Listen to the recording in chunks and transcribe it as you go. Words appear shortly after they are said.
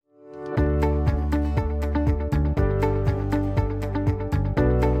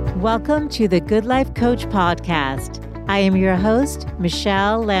Welcome to the Good Life Coach podcast. I am your host,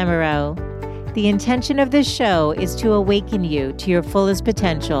 Michele Lamoureux. The intention of this show is to awaken you to your fullest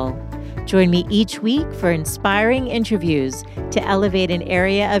potential. Join me each week for inspiring interviews to elevate an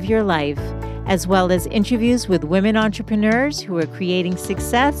area of your life, as well as interviews with women entrepreneurs who are creating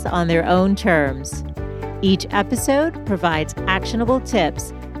success on their own terms. Each episode provides actionable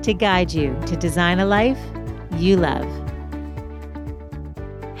tips to guide you to design a life you love.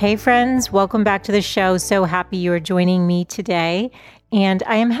 Hey friends, welcome back to the show. So happy you are joining me today. And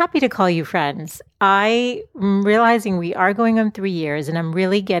I am happy to call you friends. I am realizing we are going on 3 years, and I'm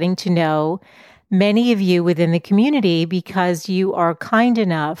really getting to know many of you within the community because you are kind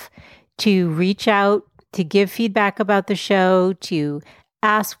enough to reach out, to give feedback about the show, to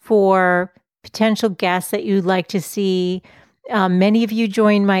ask for potential guests that you'd like to see. Many of you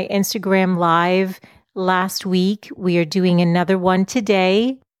joined my Instagram Live last week. We are doing another one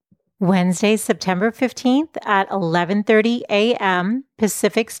today, Wednesday, September 15th at 11:30 a.m.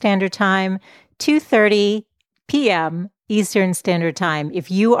 Pacific Standard Time, 2:30 p.m. Eastern Standard Time. If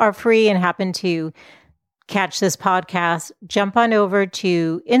you are free and happen to catch this podcast, jump on over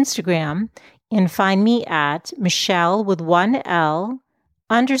to Instagram and find me at Michele with one L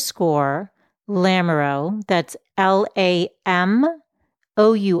 _ Lamoureux. That's LAMOUREUX.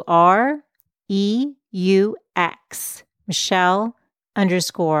 Michele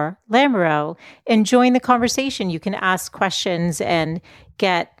 _ Lamoureux, and join the conversation. You can ask questions and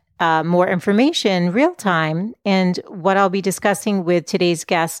get more information real time. And what I'll be discussing with today's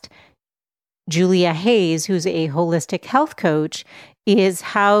guest, Julia Hayes, who's a holistic health coach, is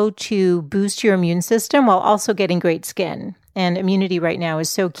how to boost your immune system while also getting great skin. And immunity right now is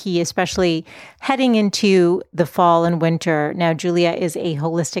so key, especially heading into the fall and winter. Now, Julia is a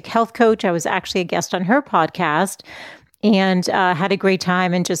holistic health coach. I was actually a guest on her podcast and had a great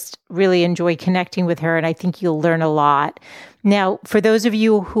time and just really enjoy connecting with her. And I think you'll learn a lot. Now, for those of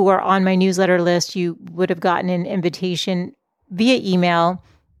you who are on my newsletter list, you would have gotten an invitation via email.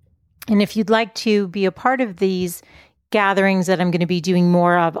 And if you'd like to be a part of these gatherings that I'm going to be doing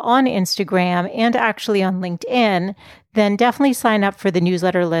more of on Instagram and actually on LinkedIn, then definitely sign up for the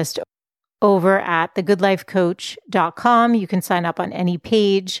newsletter list over at thegoodlifecoach.com. You can sign up on any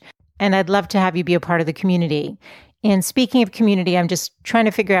page, and I'd love to have you be a part of the community. And speaking of community, I'm just trying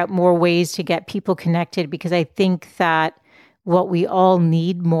to figure out more ways to get people connected because I think that what we all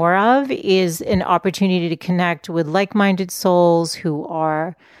need more of is an opportunity to connect with like-minded souls who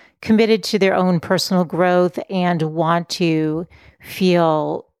are committed to their own personal growth and want to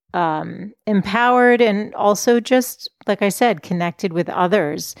feel empowered and also just, like I said, connected with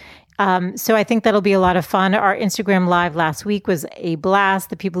others. So I think that'll be a lot of fun. Our Instagram Live last week was a blast.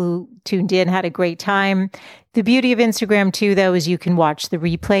 The people who tuned in had a great time. The beauty of Instagram too, though, is you can watch the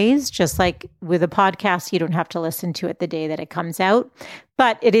replays. Just like with a podcast, you don't have to listen to it the day that it comes out.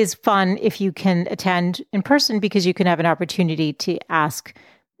 But it is fun if you can attend in person because you can have an opportunity to ask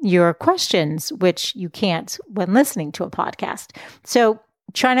your questions, which you can't when listening to a podcast. So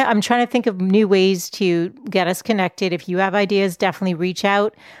I'm trying to think of new ways to get us connected. If you have ideas, definitely reach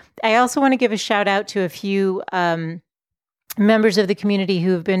out. I also want to give a shout out to a few members of the community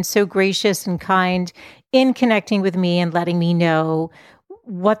who have been so gracious and kind in connecting with me and letting me know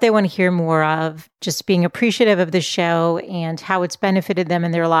what they want to hear more of, just being appreciative of the show and how it's benefited them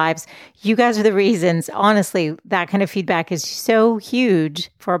in their lives. You guys are the reasons. Honestly, that kind of feedback is so huge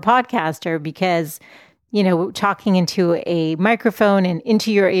for a podcaster because, you know, talking into a microphone and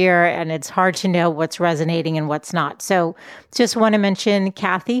into your ear, and it's hard to know what's resonating and what's not. So just want to mention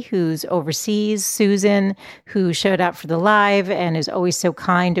Kathy, who's overseas, Susan, who showed up for the live and is always so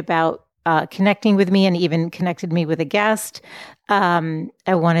kind about connecting with me and even connected me with a guest. I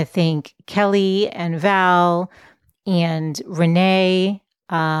want to thank Kelly and Val and Renee.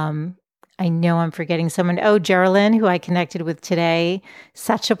 I know I'm forgetting someone. Oh, Geraldine, who I connected with today.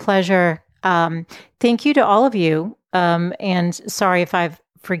 Such a pleasure. Thank you to all of you. And sorry if I'm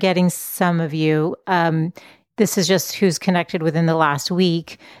forgetting some of you. This is just who's connected within the last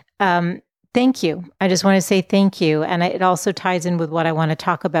week. Thank you. I just want to say thank you. And it also ties in with what I want to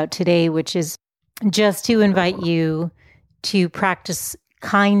talk about today, which is just to invite you to practice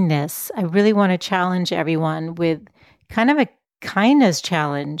kindness. I really want to challenge everyone with kind of a kindness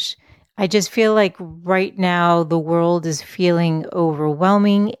challenge. I just feel like right now the world is feeling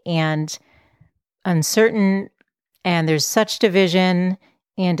overwhelming and uncertain, and there's such division.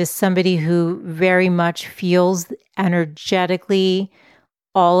 And as somebody who very much feels energetically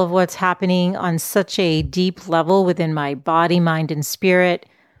all of what's happening on such a deep level within my body, mind, and spirit,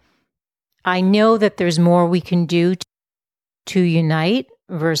 I know that there's more we can do to unite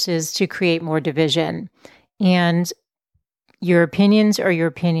versus to create more division. And your opinions are your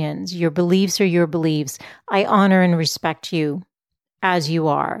opinions. Your beliefs are your beliefs. I honor and respect you as you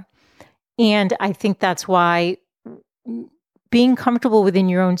are. And I think that's why being comfortable within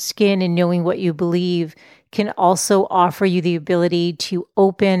your own skin and knowing what you believe can also offer you the ability to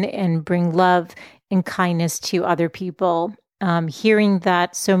open and bring love and kindness to other people. Hearing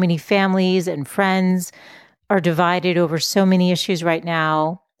that so many families and friends are divided over so many issues right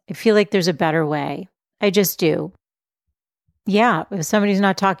now, I feel like there's a better way. I just do. Yeah, if somebody's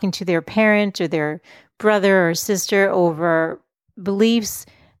not talking to their parent or their brother or sister over beliefs,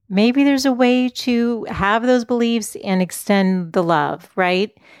 maybe there's a way to have those beliefs and extend the love,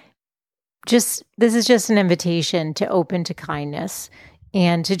 right? This is just an invitation to open to kindness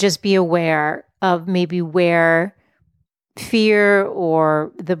and to just be aware of maybe where fear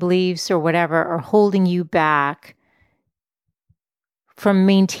or the beliefs or whatever are holding you back from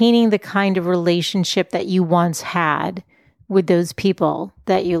maintaining the kind of relationship that you once had with those people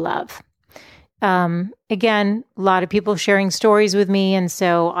that you love. Again, a lot of people sharing stories with me, and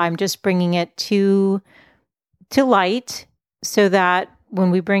so I'm just bringing it to light so that when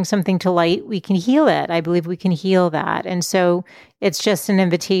we bring something to light, we can heal it. I believe we can heal that. And so it's just an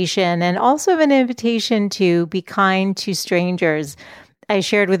invitation, and also an invitation to be kind to strangers. I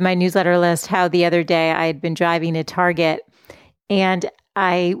shared with my newsletter list how the other day I had been driving to Target, and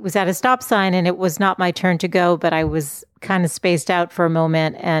I was at a stop sign, and it was not my turn to go, but I was kind of spaced out for a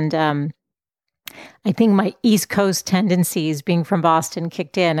moment. And I think my East Coast tendencies, being from Boston,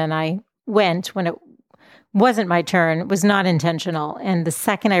 kicked in, and I went when it wasn't my turn. It was not intentional. And the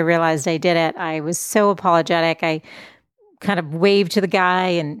second I realized I did it, I was so apologetic. I kind of waved to the guy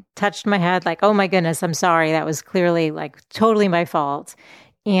and touched my head like, oh my goodness, I'm sorry. That was clearly like totally my fault.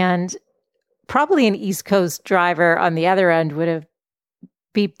 And probably an East Coast driver on the other end would have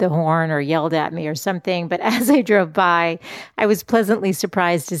beeped the horn or yelled at me or something. But as I drove by, I was pleasantly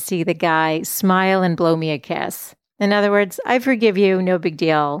surprised to see the guy smile and blow me a kiss. In other words, I forgive you, no big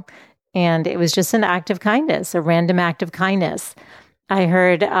deal. And it was just an act of kindness, a random act of kindness. I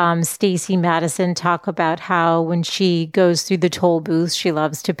heard Stacey Madison talk about how when she goes through the toll booth, she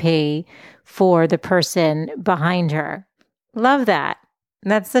loves to pay for the person behind her. Love that.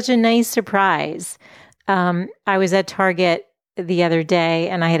 That's such a nice surprise. I was at Target the other day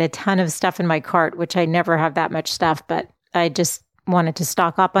and I had a ton of stuff in my cart, which I never have that much stuff, but I just wanted to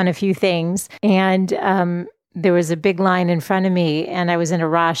stock up on a few things. And there was a big line in front of me and I was in a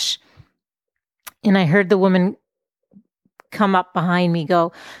rush. And I heard the woman come up behind me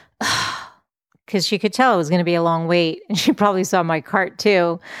go, because she could tell it was going to be a long wait. And she probably saw my cart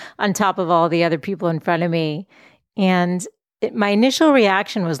too, on top of all the other people in front of me. And my initial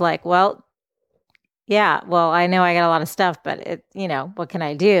reaction was like, well, yeah, well, I know I got a lot of stuff, but what can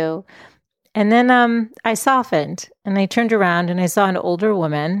I do? And then I softened and I turned around and I saw an older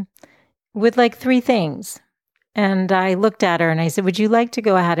woman with like 3 things. And I looked at her and I said, would you like to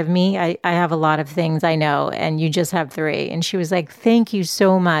go ahead of me? I have a lot of things I know, and you just have 3. And she was like, thank you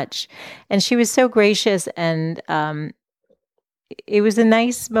so much. And she was so gracious. And it was a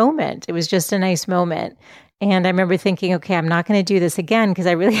nice moment. It was just a nice moment. And I remember thinking, okay, I'm not going to do this again because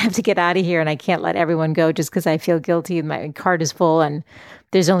I really have to get out of here and I can't let everyone go just because I feel guilty. My cart is full and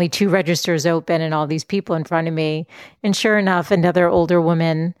there's only 2 registers open and all these people in front of me. And sure enough, another older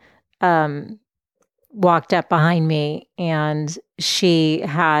woman walked up behind me and she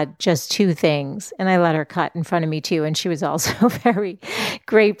had just 2 things and I let her cut in front of me too. And she was also very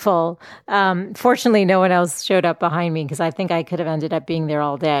grateful. Fortunately, no one else showed up behind me because I think I could have ended up being there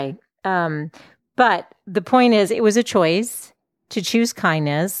all day. But the point is, it was a choice to choose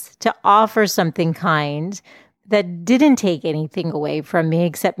kindness, to offer something kind that didn't take anything away from me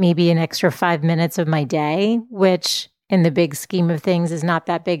except maybe an extra 5 minutes of my day, which in the big scheme of things is not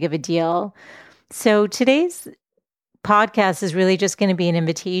that big of a deal. So today's podcast is really just going to be an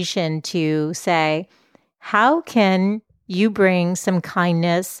invitation to say, how can you bring some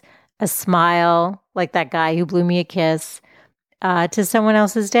kindness, a smile, like that guy who blew me a kiss, to someone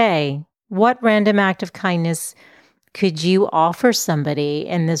else's day? What random act of kindness could you offer somebody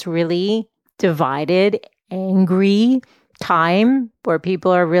in this really divided, angry time where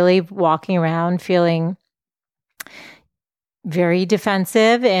people are really walking around feeling very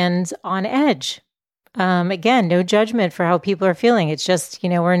defensive and on edge? Again, no judgment for how people are feeling. It's just,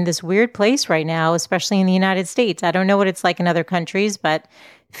 we're in this weird place right now, especially in the United States. I don't know what it's like in other countries, but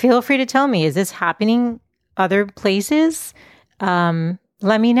feel free to tell me, is this happening other places?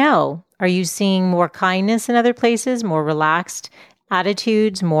 Let me know. Are you seeing more kindness in other places, more relaxed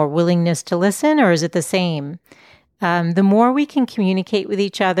attitudes, more willingness to listen, or is it the same? The more we can communicate with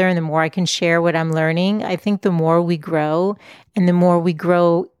each other and the more I can share what I'm learning, I think the more we grow and the more we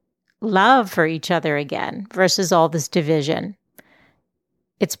grow love for each other again versus all this division.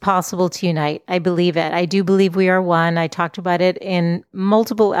 It's possible to unite. I believe it. I do believe we are one. I talked about it in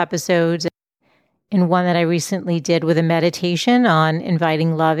multiple episodes. In one that I recently did with a meditation on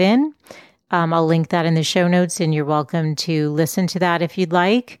inviting love in. I'll link that in the show notes and you're welcome to listen to that if you'd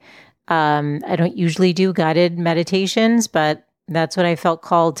like. I don't usually do guided meditations, but that's what I felt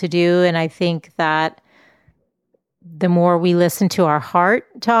called to do. And I think that the more we listen to our heart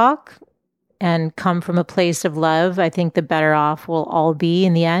talk and come from a place of love, I think the better off we'll all be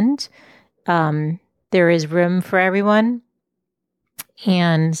in the end. There is room for everyone.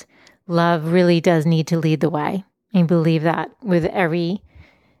 And love really does need to lead the way. I believe that with every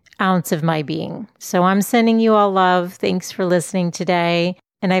ounce of my being. So I'm sending you all love. Thanks for listening today.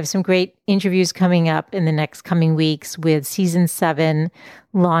 And I have some great interviews coming up in the next coming weeks with season 7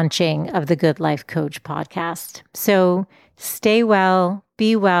 launching of the Good Life Coach podcast. So stay well,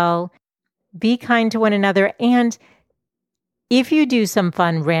 be kind to one another. And if you do some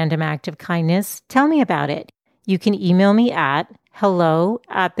fun random act of kindness, tell me about it. You can email me at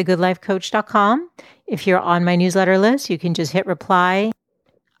hello@thegoodlifecoach.com. If you're on my newsletter list, you can just hit reply.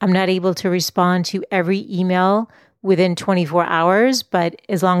 I'm not able to respond to every email within 24 hours, but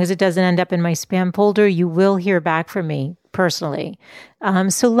as long as it doesn't end up in my spam folder, you will hear back from me personally.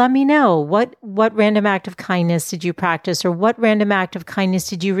 So let me know what random act of kindness did you practice, or what random act of kindness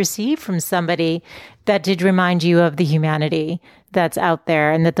did you receive from somebody that did remind you of the humanity that's out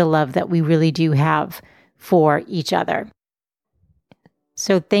there and that the love that we really do have for each other.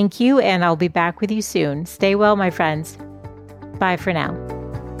 So thank you, and I'll be back with you soon. Stay well, my friends. Bye for now.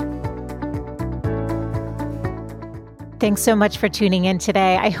 Thanks so much for tuning in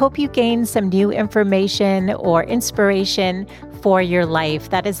today. I hope you gained some new information or inspiration for your life.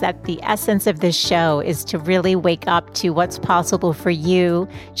 That is the essence of this show, is to really wake up to what's possible for you,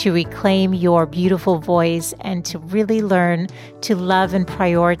 to reclaim your beautiful voice, and to really learn to love and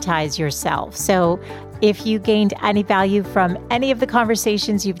prioritize yourself. So if you gained any value from any of the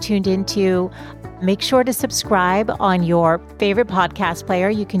conversations you've tuned into, make sure to subscribe on your favorite podcast player.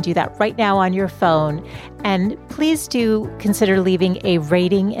 You can do that right now on your phone. And please do consider leaving a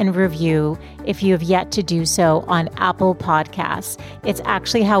rating and review if you have yet to do so on Apple Podcasts. It's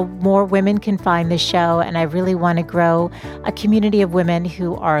actually how more women can find the show. And I really want to grow a community of women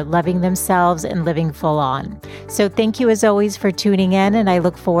who are loving themselves and living full on. So thank you as always for tuning in. And I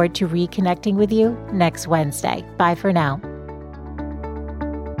look forward to reconnecting with you next Wednesday. Bye for now.